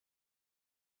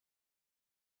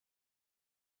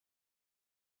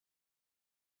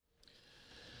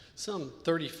Some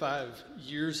 35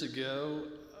 years ago,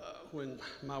 when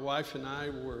my wife and I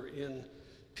were in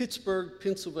Pittsburgh,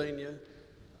 Pennsylvania,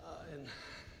 and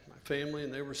my family,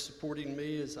 and they were supporting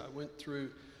me as I went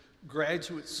through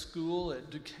graduate school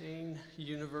at Duquesne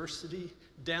University,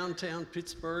 downtown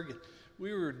Pittsburgh. And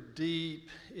we were deep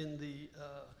in the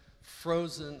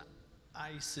frozen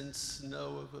ice and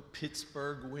snow of a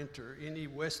Pittsburgh winter. Any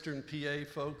Western PA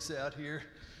folks out here?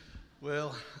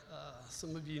 Well,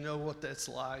 some of you know what that's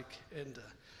like. And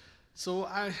so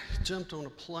I jumped on a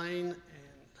plane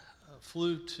and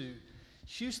flew to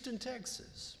Houston,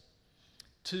 Texas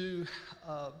to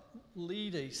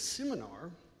lead a seminar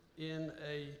in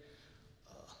a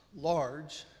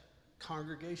large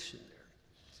congregation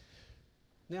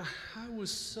there. Now, I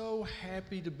was so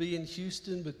happy to be in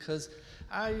Houston because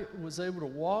I was able to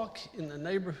walk in the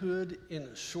neighborhood in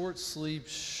a short sleeve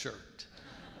shirt.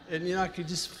 And I could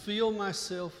just feel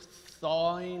myself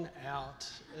thawing out.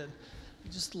 And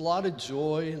just a lot of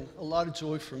joy, and a lot of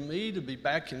joy for me to be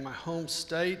back in my home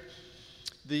state.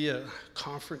 The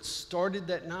conference started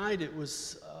that night. It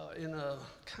was in a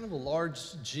kind of a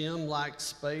large gym-like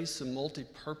space, a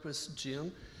multi-purpose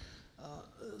gym,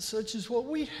 such as what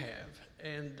we have.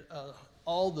 And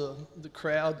all the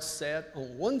crowd sat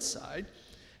on one side,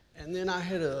 and then I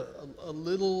had a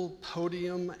little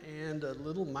podium and a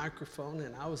little microphone,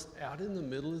 and I was out in the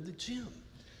middle of the gym.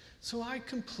 So I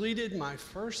completed my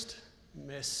first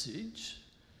message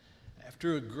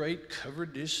after a great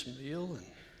covered dish meal,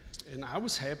 and I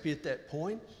was happy at that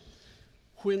point,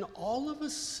 when all of a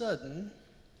sudden,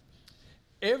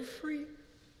 every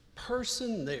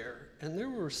person there, and there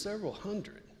were several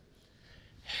hundred,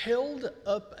 held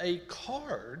up a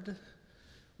card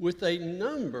with a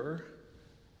number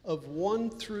of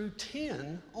 1 through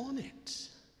 10 on it.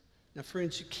 Now,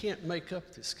 friends, you can't make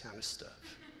up this kind of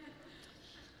stuff.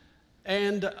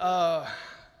 And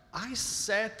I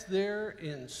sat there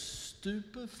in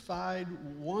stupefied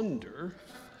wonder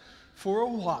for a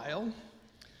while,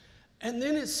 and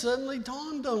then it suddenly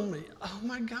dawned on me, oh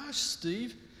my gosh,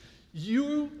 Steve,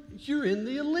 you're in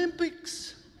the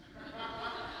Olympics.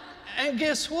 And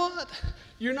guess what?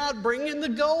 You're not bringing the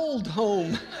gold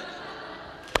home.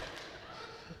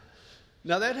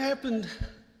 Now, that happened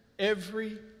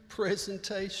every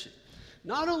presentation.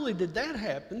 Not only did that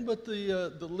happen, but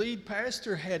the lead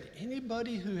pastor had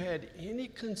anybody who had any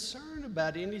concern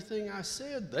about anything I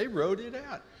said, they wrote it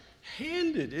out,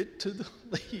 handed it to the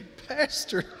lead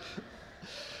pastor.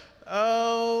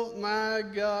 Oh my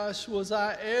gosh, was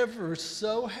I ever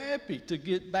so happy to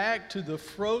get back to the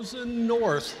frozen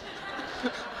north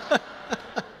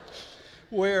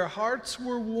where hearts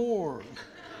were warm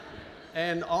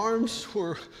and arms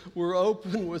were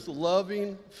open with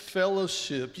loving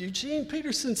fellowship. Eugene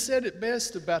Peterson said it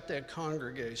best about that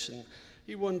congregation.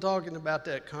 He wasn't talking about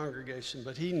that congregation,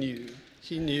 but he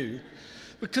knew.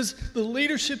 Because the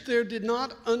leadership there did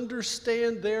not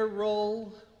understand their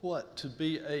role, what? To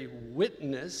be a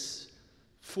witness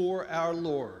for our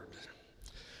Lord.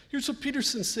 Here's what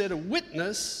Peterson said: a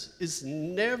witness is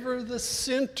never the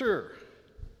center,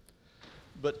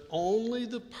 but only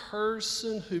the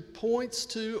person who points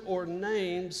to or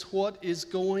names what is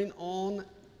going on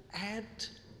at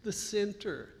the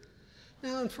center.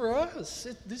 Now, and for us,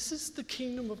 this is the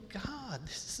kingdom of God.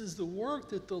 This is the work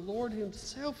that the Lord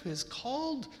himself has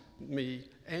called me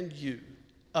and you,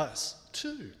 us,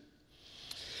 to.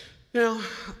 Now,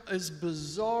 as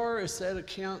bizarre as that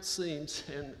account seems,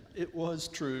 and it was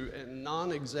true and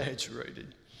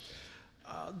non-exaggerated,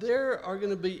 there are going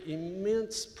to be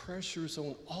immense pressures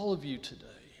on all of you today,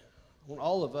 on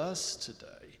all of us today,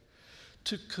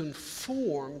 to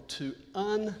conform to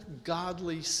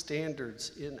ungodly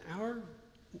standards in our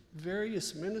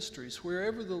various ministries,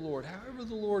 however the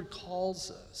Lord calls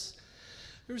us.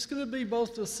 There's going to be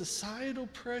both the societal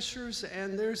pressures,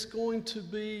 and there's going to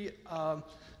be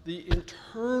the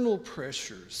internal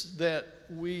pressures that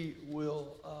we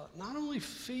will not only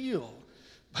feel,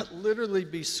 but literally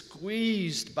be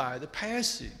squeezed by. The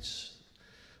passage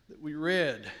that we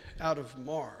read out of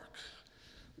Mark.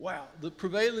 Wow, the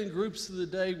prevailing groups of the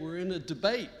day were in a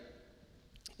debate.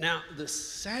 Now, the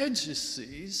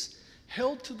Sadducees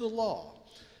held to the law,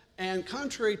 and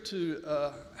contrary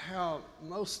to how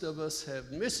most of us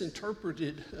have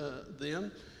misinterpreted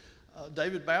them,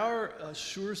 David Bauer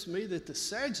assures me that the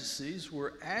Sadducees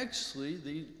were actually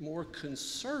the more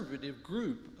conservative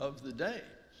group of the day,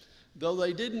 though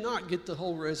they did not get the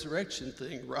whole resurrection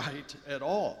thing right at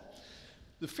all.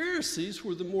 The Pharisees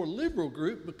were the more liberal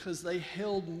group because they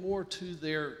held more to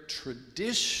their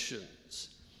traditions.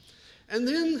 And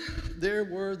then there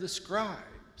were the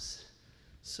scribes.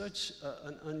 such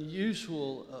an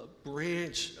unusual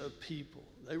branch of people.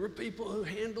 They were people who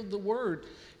handled the word,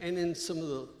 and in some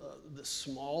of the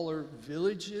smaller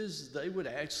villages, they would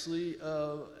actually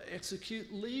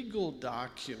execute legal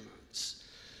documents.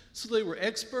 So they were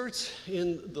experts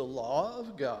in the law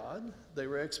of God, they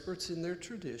were experts in their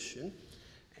tradition,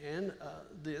 and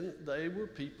then they were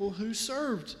people who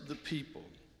served the people.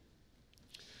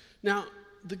 Now,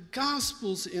 the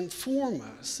Gospels inform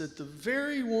us that the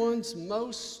very ones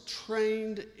most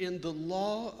trained in the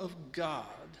law of God,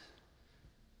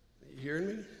 you hearing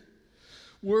me,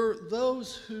 were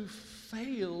those who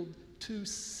failed to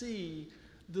see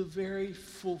the very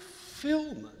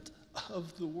fulfillment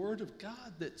of the Word of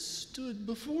God that stood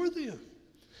before them.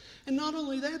 And not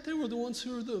only that, they were the ones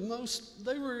who were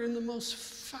they were in the most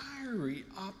fiery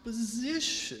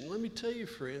opposition. Let me tell you,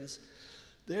 friends,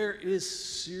 there is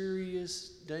serious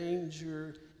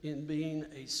danger in being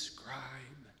a scribe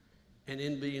and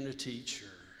in being a teacher.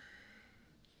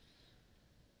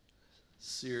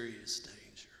 Serious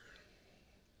danger.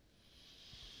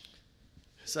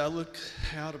 As I look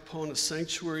out upon a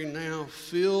sanctuary now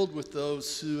filled with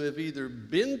those who have either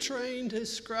been trained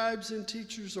as scribes and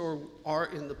teachers or are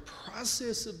in the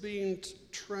process of being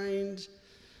trained,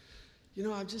 you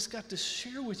know, I've just got to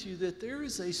share with you that there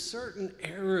is a certain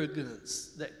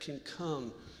arrogance that can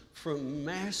come from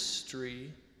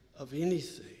mastery of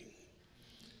anything.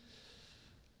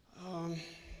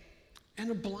 And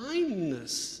a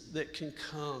blindness that can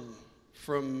come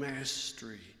from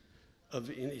mastery of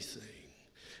anything.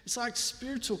 It's like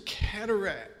spiritual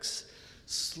cataracts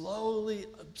slowly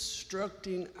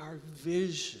obstructing our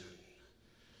vision,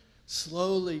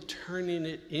 slowly turning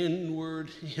it inward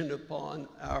in upon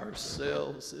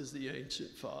ourselves, as the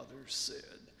ancient fathers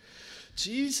said.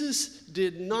 Jesus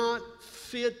did not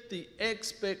fit the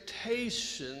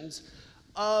expectations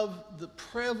of the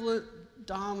prevalent,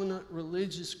 dominant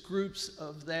religious groups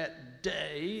of that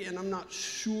day, and I'm not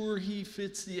sure he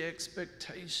fits the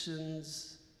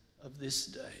expectations of this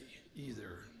day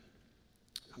either.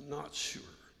 I'm not sure.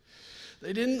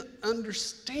 They didn't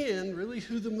understand really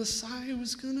who the Messiah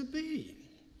was going to be.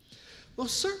 Well,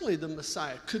 certainly the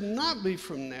Messiah could not be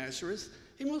from Nazareth.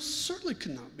 He most certainly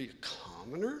could not be a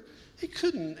commoner. He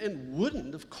couldn't and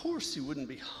wouldn't, of course, he wouldn't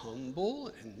be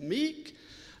humble and meek.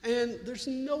 And there's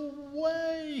no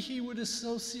way he would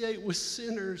associate with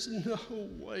sinners, no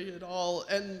way at all.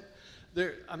 And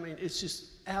it's just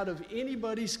out of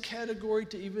anybody's category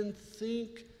to even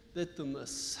think that the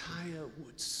Messiah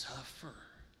would suffer,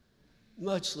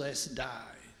 much less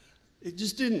die. It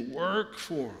just didn't work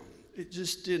for him. It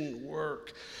just didn't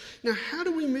work. Now, how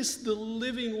do we miss the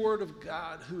living Word of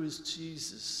God, who is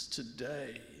Jesus,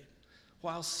 today,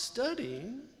 while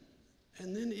studying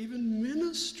and then even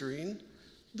ministering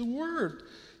the Word?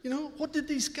 You know, what did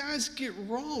these guys get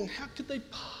wrong? How could they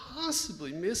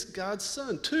possibly miss God's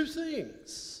Son? Two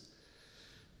things: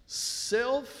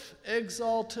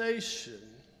 self-exaltation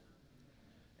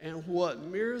and what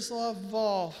Miroslav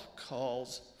Volf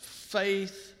calls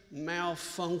faith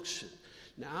malfunction.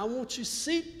 Now, I want you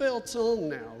seatbelts on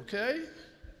now, okay?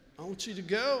 I want you to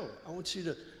go. I want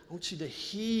you to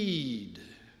heed.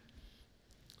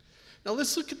 Now,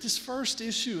 let's look at this first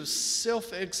issue of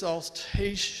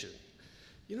self-exaltation.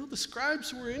 You know, the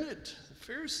scribes were in it. The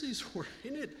Pharisees were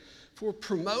in it for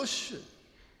promotion,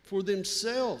 for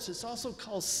themselves. It's also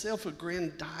called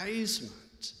self-aggrandizement.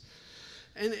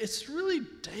 And it's really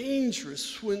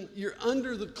dangerous when you're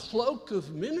under the cloak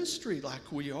of ministry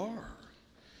like we are.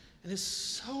 And it's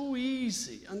so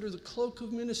easy under the cloak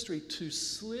of ministry to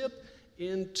slip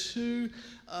into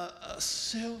a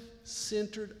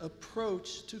self-centered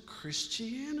approach to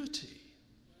Christianity.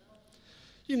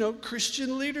 You know,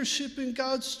 Christian leadership in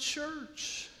God's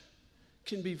church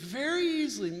can be very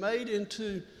easily made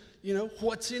into, you know,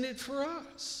 what's in it for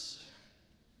us.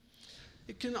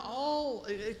 It can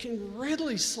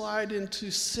readily slide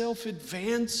into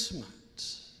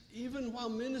self-advancement, even while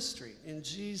ministering in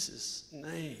Jesus'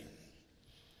 name.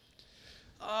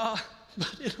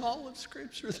 But in all of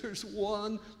Scripture, there's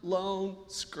one lone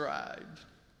scribe,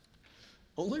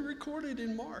 only recorded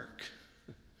in Mark.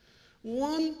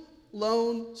 One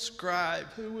lone scribe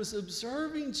who was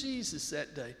observing Jesus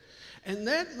that day. And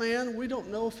that man, we don't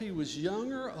know if he was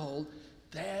young or old,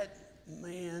 that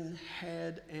man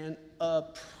had an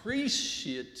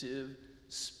appreciative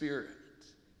spirit.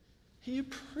 He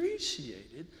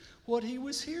appreciated what he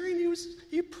was hearing.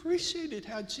 He appreciated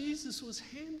how Jesus was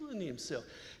handling himself,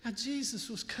 how Jesus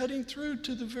was cutting through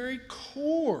to the very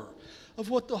core of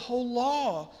what the whole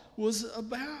law was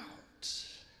about.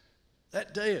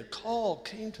 That day, a call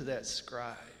came to that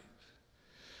scribe.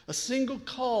 A single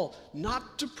call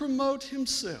not to promote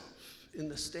himself in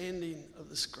the standing of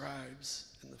the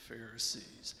scribes and the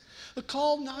Pharisees. A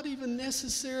call not even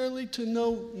necessarily to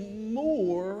know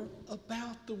more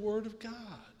about the Word of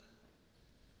God.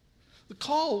 The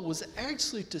call was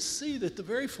actually to see that the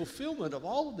very fulfillment of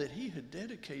all that he had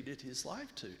dedicated his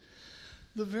life to,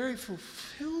 the very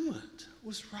fulfillment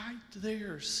was right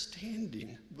there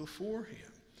standing before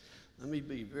him. Let me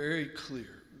be very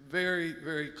clear, very,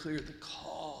 very clear. The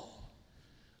call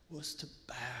was to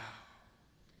bow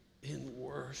in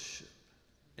worship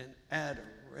and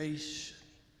adoration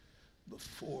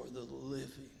before the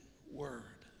living Word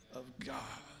of God.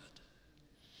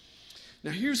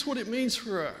 Now, here's what it means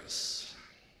for us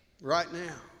right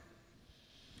now.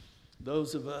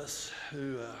 Those of us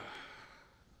who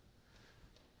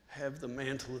have the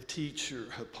mantle of teacher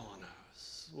upon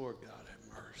us, Lord God have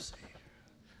mercy.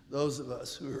 Those of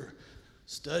us who are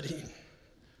studying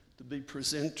to be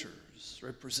presenters,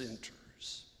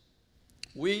 representers.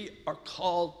 We are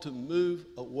called to move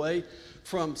away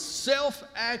from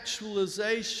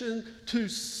self-actualization to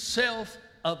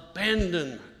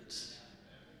self-abandonment.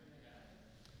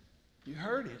 You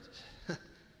heard it.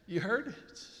 You heard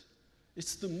it.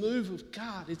 It's the move of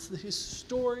God. It's the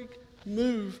historic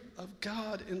move of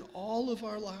God in all of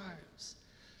our lives.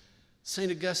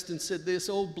 St. Augustine said this,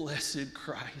 "Oh, blessed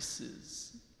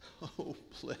crisis, oh,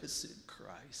 blessed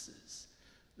crisis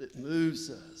that moves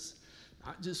us,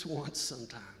 not just once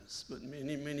sometimes, but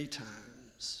many, many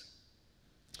times."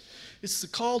 It's the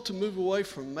call to move away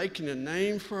from making a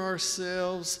name for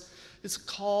ourselves. It's a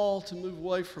call to move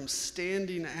away from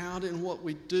standing out in what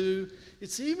we do.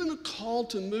 It's even a call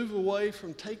to move away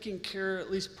from taking care, at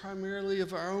least primarily,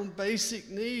 of our own basic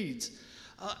needs.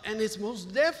 And it's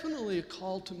most definitely a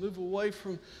call to move away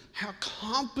from how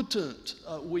competent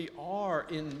we are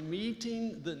in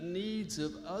meeting the needs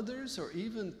of others, or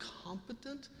even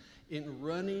competent in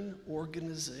running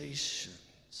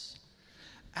organizations.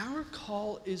 Our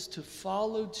call is to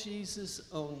follow Jesus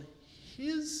on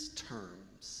his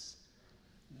terms,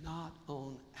 not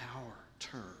on our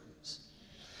terms.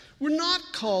 We're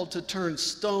not called to turn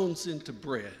stones into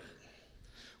bread.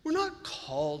 We're not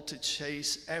called to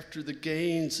chase after the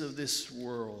gains of this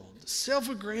world.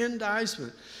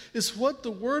 Self-aggrandizement is what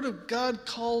the Word of God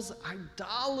calls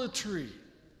idolatry.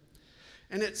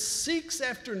 And it seeks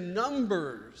after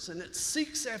numbers, and it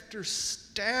seeks after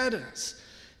status,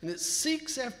 and it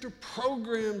seeks after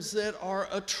programs that are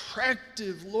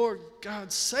attractive. Lord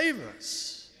God, save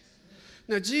us.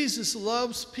 Now, Jesus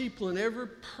loves people, and every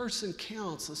person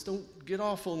counts. Let's don't get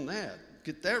off on that,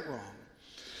 get that wrong.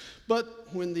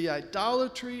 But when the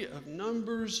idolatry of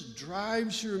numbers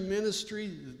drives your ministry,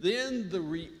 then the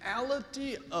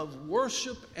reality of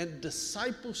worship and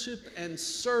discipleship and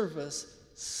service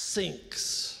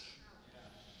sinks,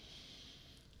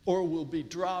 or will be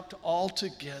dropped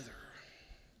altogether.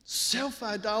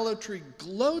 Self-idolatry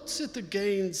gloats at the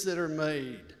gains that are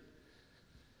made.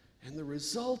 And the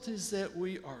result is that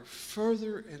we are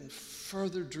further and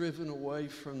further driven away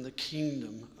from the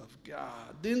kingdom of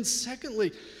God. Then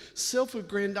secondly,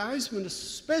 self-aggrandizement,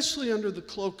 especially under the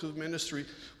cloak of ministry,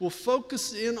 will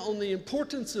focus in on the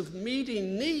importance of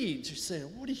meeting needs. You're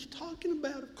saying, what are you talking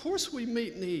about? Of course we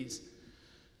meet needs.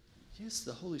 Yes,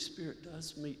 the Holy Spirit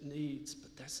does meet needs,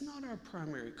 but that's not our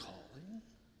primary calling.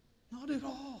 Not at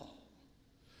all.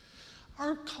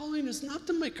 Our calling is not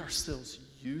to make ourselves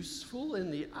useful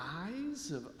in the eyes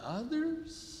of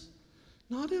others.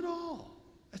 Not at all.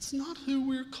 That's not who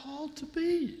we're called to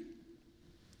be.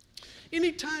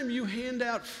 Anytime you hand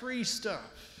out free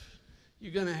stuff,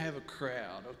 you're going to have a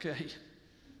crowd, okay?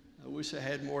 I wish I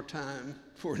had more time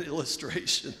for an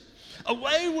illustration.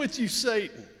 Away with you,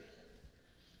 Satan.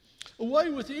 Away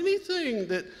with anything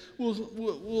that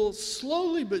will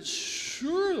slowly but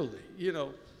surely,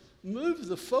 move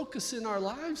the focus in our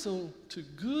lives on to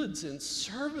goods and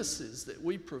services that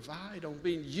we provide, on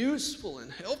being useful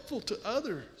and helpful to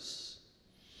others.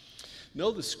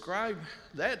 No, the scribe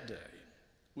that day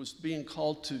was being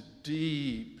called to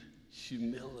deep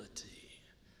humility.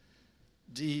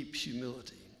 Deep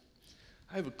humility.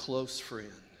 I have a close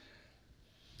friend.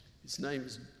 His name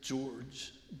is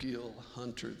George Gill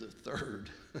Hunter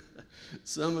III.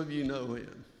 Some of you know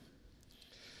him.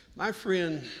 My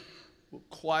friend will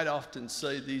quite often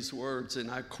say these words, and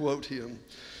I quote him: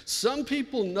 "Some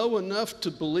people know enough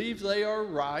to believe they are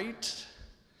right,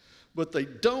 but they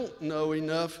don't know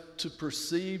enough to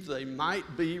perceive they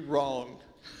might be wrong."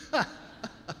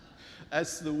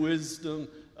 That's the wisdom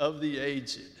of the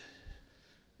aged.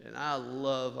 And I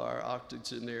love our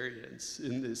octogenarians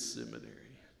in this seminary.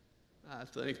 I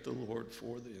thank the Lord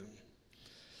for them.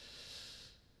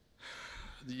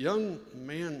 The young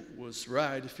man was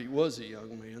right, if he was a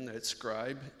young man, that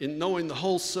scribe, in knowing the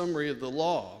whole summary of the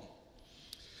law.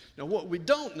 Now, what we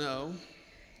don't know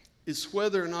is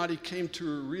whether or not he came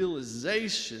to a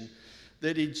realization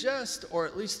that he just, or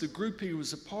at least the group he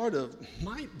was a part of,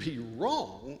 might be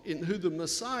wrong in who the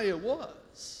Messiah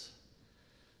was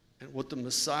and what the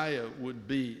Messiah would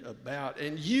be about.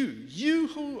 And you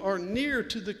who are near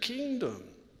to the kingdom,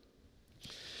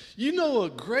 you know a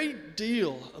great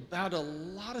deal about a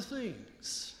lot of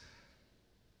things.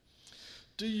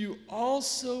 Do you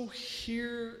also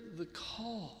hear the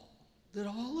call that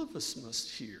all of us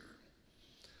must hear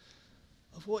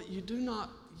of what you do not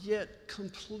yet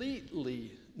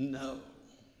completely know?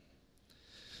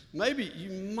 Maybe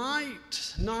you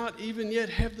might not even yet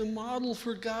have the model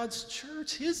for God's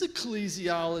church, his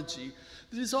ecclesiology,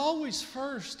 that is always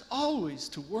first, always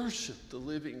to worship the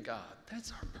living God.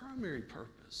 That's our primary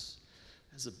purpose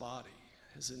as a body,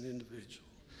 as an individual.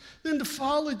 Then to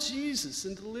follow Jesus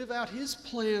and to live out his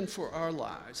plan for our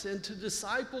lives and to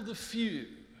disciple the few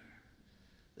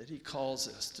that he calls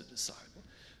us to disciple.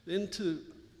 Then to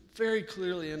very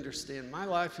clearly understand my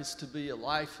life is to be a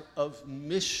life of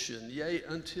mission, yea,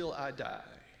 until I die,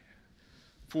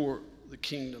 for the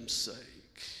kingdom's sake.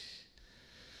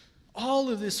 All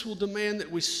of this will demand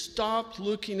that we stop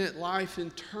looking at life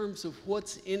in terms of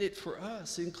what's in it for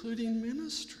us, including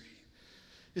ministry.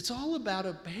 It's all about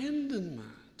abandonment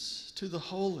to the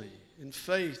holy in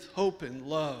faith, hope, and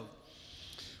love.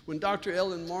 When Dr.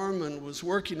 Ellen Marmon was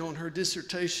working on her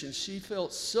dissertation, she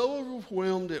felt so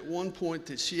overwhelmed at one point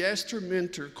that she asked her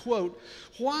mentor, quote,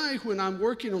 "Why, when I'm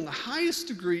working on the highest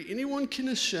degree anyone can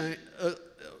achieve,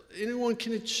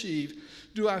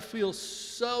 do I feel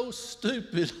so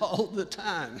stupid all the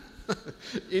time?"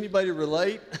 Anybody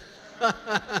relate?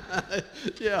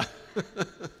 Yeah.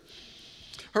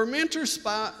 Her mentor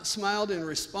smiled and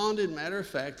responded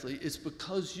matter-of-factly, "It's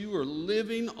because you are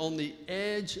living on the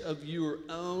edge of your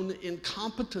own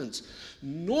incompetence.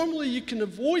 Normally you can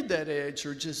avoid that edge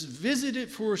or just visit it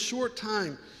for a short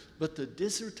time, but the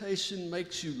dissertation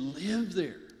makes you live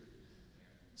there.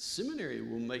 Seminary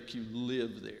will make you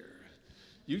live there.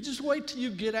 You just wait till you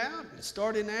get out and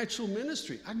start in actual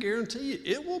ministry. I guarantee you,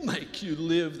 it will make you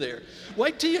live there.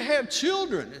 Wait till you have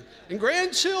children and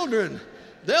grandchildren.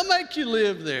 They'll make you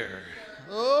live there."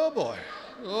 Oh boy,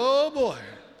 oh boy.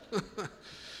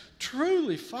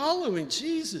 Truly following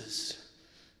Jesus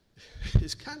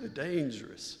is kind of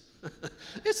dangerous.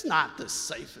 It's not the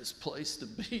safest place to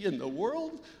be in the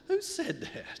world. Who said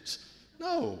that?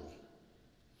 No.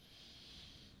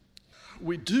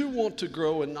 We do want to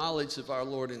grow in knowledge of our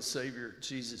Lord and Savior,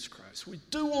 Jesus Christ. We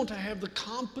do want to have the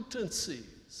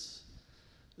competencies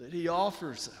that he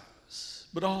offers us.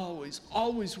 But always,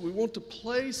 always we want to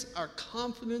place our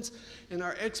confidence and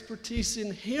our expertise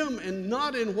in him and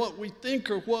not in what we think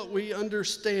or what we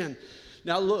understand.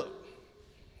 Now look,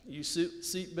 you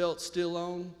seatbelt still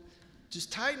on? Just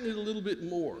tighten it a little bit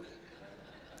more.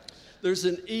 There's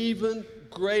an even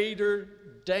greater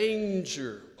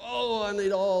danger. Oh, I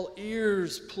need all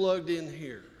ears plugged in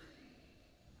here.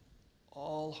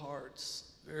 All hearts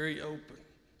very open.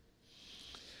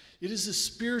 It is a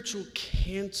spiritual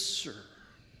cancer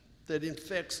that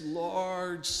infects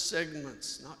large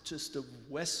segments, not just of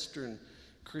Western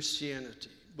Christianity,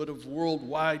 but of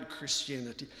worldwide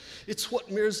Christianity. It's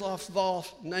what Miroslav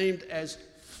Volf named as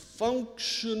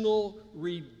functional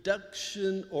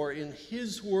reduction, or in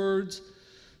his words,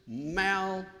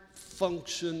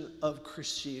 malfunction of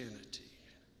Christianity.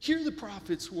 Hear the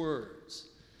prophet's words.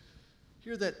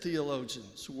 Hear that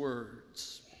theologian's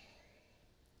words.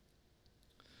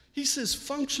 He says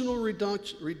functional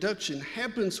reduction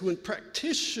happens when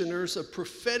practitioners of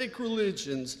prophetic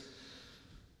religions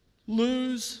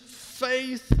lose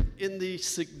faith in the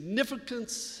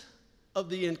significance of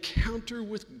the encounter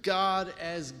with God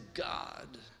as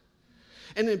God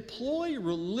and employ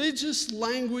religious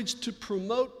language to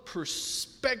promote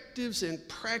perspectives and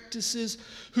practices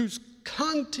whose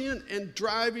content and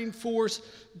driving force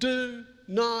do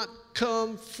not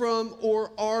come from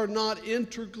or are not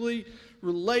integrally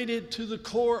related to the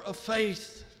core of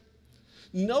faith.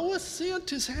 No assent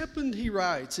has happened, he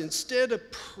writes. Instead, a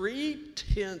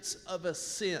pretense of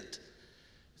assent.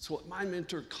 It's what my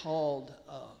mentor called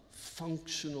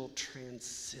functional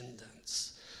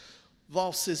transcendence.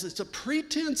 Volf says it's a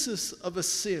pretense of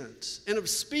assent and of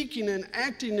speaking and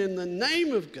acting in the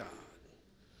name of God,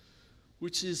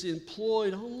 which is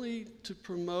employed only to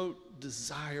promote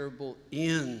desirable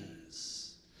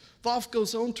ends. Volf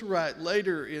goes on to write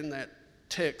later in that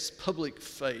text, Public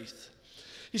Faith.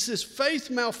 He says, faith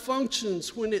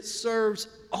malfunctions when it serves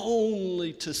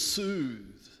only to soothe.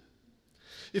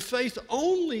 If faith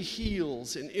only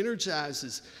heals and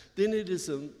energizes, then it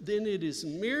is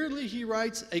merely, he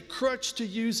writes, a crutch to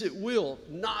use at will,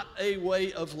 not a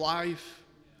way of life.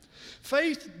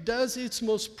 Faith does its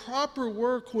most proper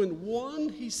work when, one,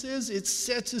 he says, it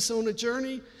sets us on a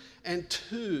journey, and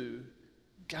two,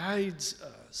 guides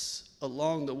us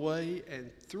along the way,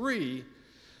 and three,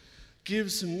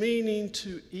 gives meaning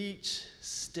to each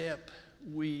step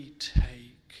we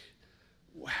take.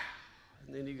 Wow.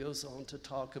 And then he goes on to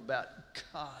talk about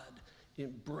God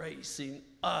embracing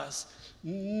us,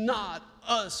 not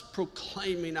us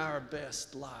proclaiming our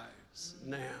best lives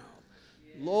now.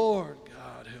 Lord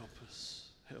God, help us,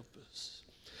 help us.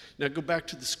 Now go back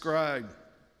to the scribe.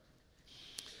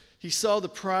 He saw the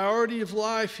priority of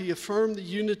life, he affirmed the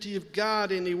unity of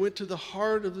God, and he went to the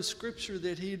heart of the scripture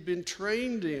that he had been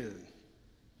trained in.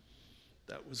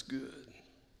 That was good.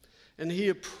 And he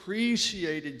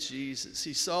appreciated Jesus.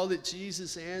 He saw that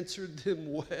Jesus answered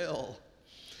them well.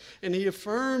 And he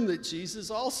affirmed that Jesus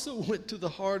also went to the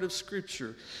heart of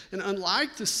Scripture. And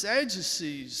unlike the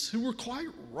Sadducees, who were quite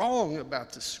wrong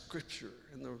about the Scripture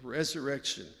and the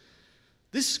resurrection,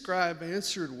 this scribe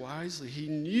answered wisely. He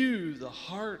knew the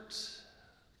heart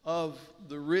of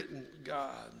the written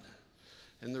God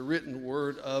and the written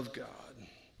word of God.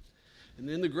 And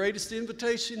then the greatest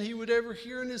invitation he would ever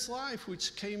hear in his life,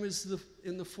 which came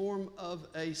in the form of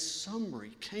a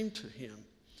summary, came to him.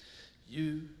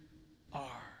 You are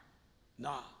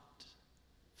not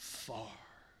far.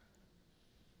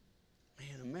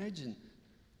 Man, imagine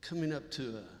coming up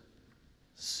to a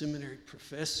seminary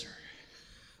professor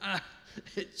and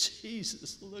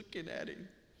Jesus looking at him.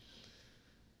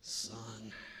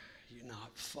 Son, you're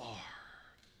not far.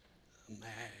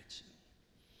 Imagine.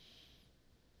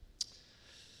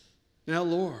 Now,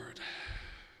 Lord,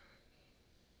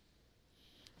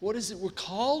 what is it we're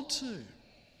called to?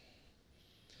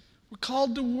 We're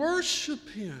called to worship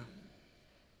him.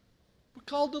 We're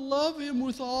called to love him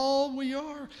with all we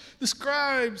are. The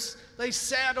scribes, they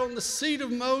sat on the seat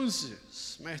of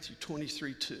Moses, Matthew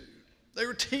 23:2. They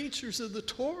were teachers of the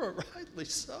Torah, rightly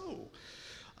so.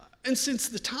 And since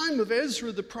the time of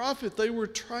Ezra the prophet, they were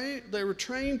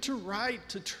trained to write,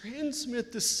 to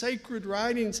transmit the sacred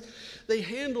writings. They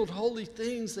handled holy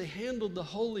things. They handled the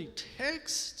holy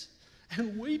text.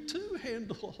 And we too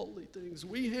handle holy things.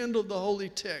 We handle the holy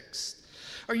text.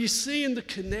 Are you seeing the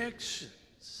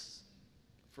connections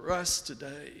for us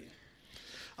today?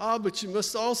 But you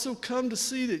must also come to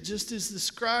see that just as the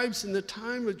scribes in the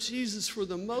time of Jesus, for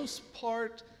the most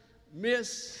part,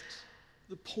 missed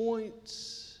the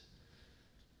point,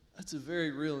 that's a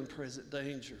very real and present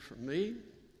danger for me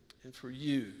and for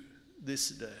you this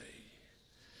day.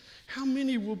 How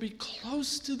many will be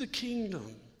close to the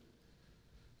kingdom,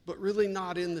 but really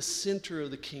not in the center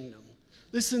of the kingdom?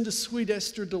 Listen to sweet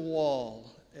Esther DeWall.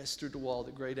 Esther DeWall,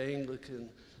 the great Anglican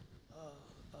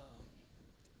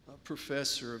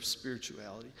professor of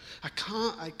spirituality.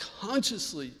 I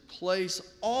consciously place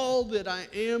all that I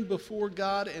am before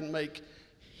God and make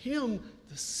him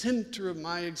the center of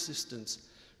my existence,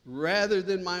 rather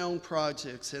than my own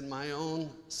projects and my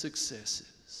own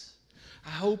successes.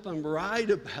 I hope I'm right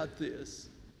about this.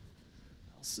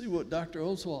 I'll see what Dr.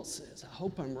 Oswalt says. I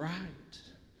hope I'm right.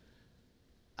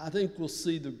 I think we'll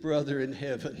see the brother in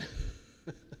heaven.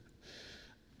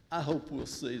 I hope we'll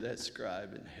see that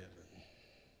scribe in heaven.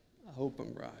 I hope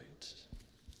I'm right.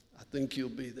 I think you'll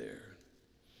be there.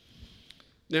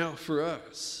 Now, for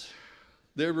us,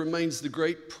 there remains the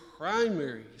great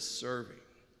primary serving,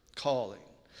 calling,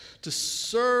 to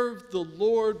serve the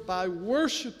Lord by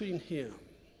worshiping him,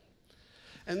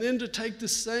 and then to take the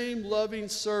same loving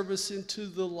service into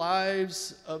the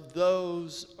lives of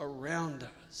those around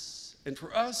us. And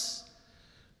for us,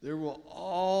 there will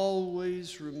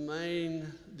always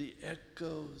remain the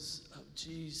echoes of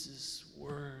Jesus'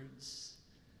 words.